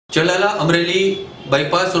ચલાલા-અમરેલી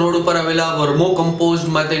bypass road ઉપર આવેલા વર્મોકમ્પોઝ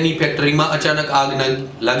માટેની ફેક્ટરીમાં અચાનક આગ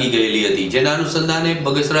લાગી ગયેલી હતી, જેના અનુસંધાને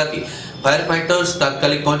બગસરાથી ફાયર ફાઇટર્સ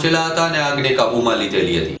તાત્કાલિક પહોંચેલા હતા અને આગને કાબૂમાં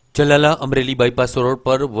લીધેલી હતી। ચલાલા-અમરેલી બાયપાસ રોડ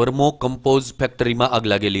પર વર્મોકમ્પોઝ ફેક્ટરીમાં આગ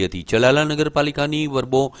લાગેલી હતી। ચલાલા નગરપાલિકાની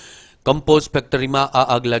વર્મોકમ્પોઝ ફેક્ટરીમાં આ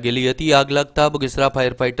આગ લાગેલી હતી। આગ લાગતા બગસરા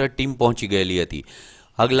ફાયર ફાઇટર ટીમ પહોંચી ગયેલી હતી।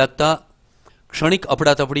 આગ લાગતા ક્ષણિક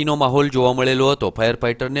અફડાતફડીનો માહોલ જોવા મળેલો હતો। ફાયર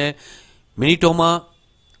ફાઇટરને મિનિટોમાં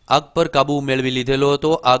आग पर काबू मेळवी लीधेलो हतो।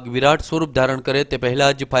 आग विराट स्वरूप धारण करे ते पहला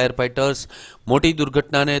ज फायर फाइटर्स मोटी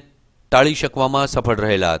दुर्घटना ने टाळी शकवामां सफल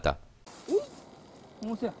रहेला हता।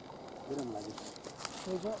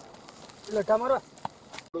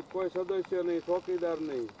 कोई सदस्य नहीं, चौकीदार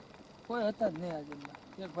नहीं, कोई हता ज नहीं। आज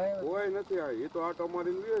एक भाई कोई नहीं आ, ये तो आटो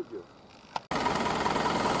मारीने गयो छे।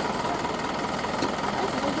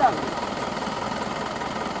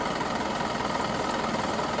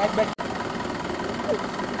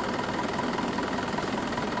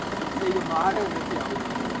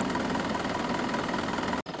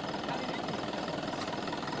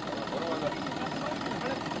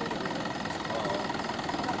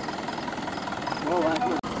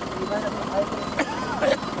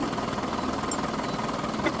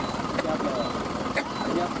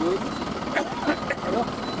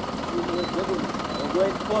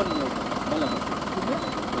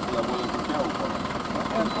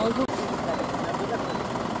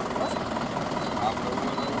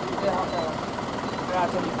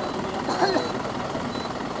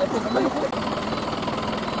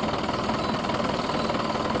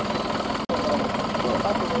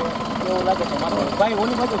 भाई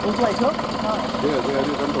ओली बाजू गुजवाय छो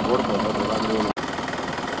हजी तम तो घोड़ पर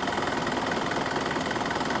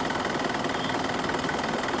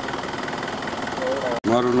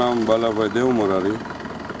मारू नाम बालाभाई देवमोरारी,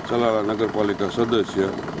 चलाला नगरपालिका सदस्य,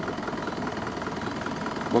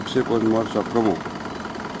 बक्षीपंच मोर्चा प्रमुख।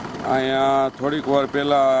 अँ थोड़ीक वार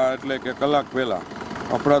पहला एटले के कलाक पहला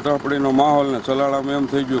अफड़ातफड़ीनो माहौल ने चलाड़ामां एम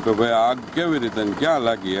थई गयुं के भाई आग केवी रीते क्या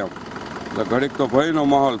लागी एम, એટલે ઘડીક તો ભયનો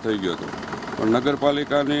માહોલ થઈ ગયો હતો। પણ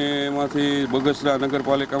નગરપાલિકાની બગસરા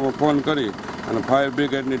નગરપાલિકામાં ફોન કરી અને ફાયર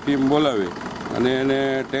બ્રિગેડની ટીમ બોલાવી અને એને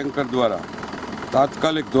ટેન્કર દ્વારા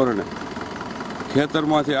તાત્કાલિક ધોરણે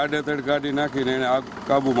ખેતરમાંથી આડેધડ ગાડી નાખીને એને આગ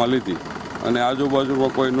કાબૂમાં લીધી અને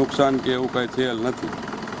આજુબાજુમાં કોઈ નુકસાન કે એવું કાંઈ થયેલ નથી।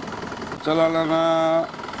 ચલાલાના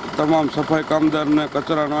તમામ સફાઈ કામદારને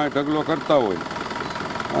કચરાનો આ ઢગલો કરતા હોય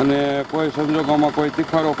અને કોઈ સંજોગોમાં કોઈ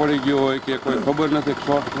તીખારો પડી ગયો હોય કે કોઈ ખબર નથી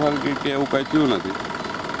શોર્ટ સર્કિટ કે એવું કાંઈ થયું નથી,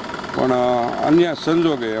 પણ અન્ય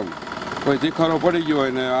સંજોગે એમ કોઈ તીખારો પડી ગયો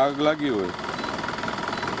હોય ને આગ લાગી હોય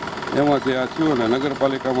એમાંથી આ થયું ને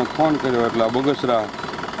નગરપાલિકામાં ફોન કર્યો એટલે બગસરા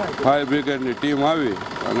ફાયર બ્રિગેડની ટીમ આવી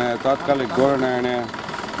અને તાત્કાલિક ધોરણે એને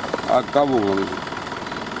આગ કાબૂમાં લીધી।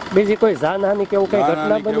 બીજી કોઈ જાનહાનિ કે એવું કઈ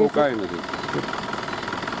ઘટના બની? કાંઈ નથી।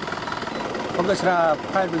 બગસરા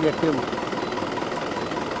ફાયર બ્રિગેડ ટીમ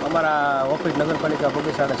અમારા ઓફિસ નગરપાલિકા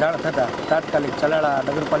બગસરાને જાણ થતાં તાત્કાલિક ચલાળા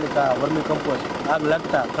નગરપાલિકા વર્મીકમ્પોઝ આગ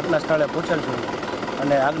લાગતા ઘટના સ્થળે પહોંચેલ છે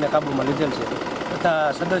અને આગને કાબૂમાં લીધેલ છે તથા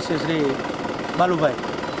સદસ્ય શ્રી બાલુભાઈ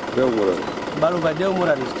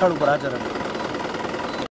દેવમોરારી સ્થળ ઉપર હાજર હતા।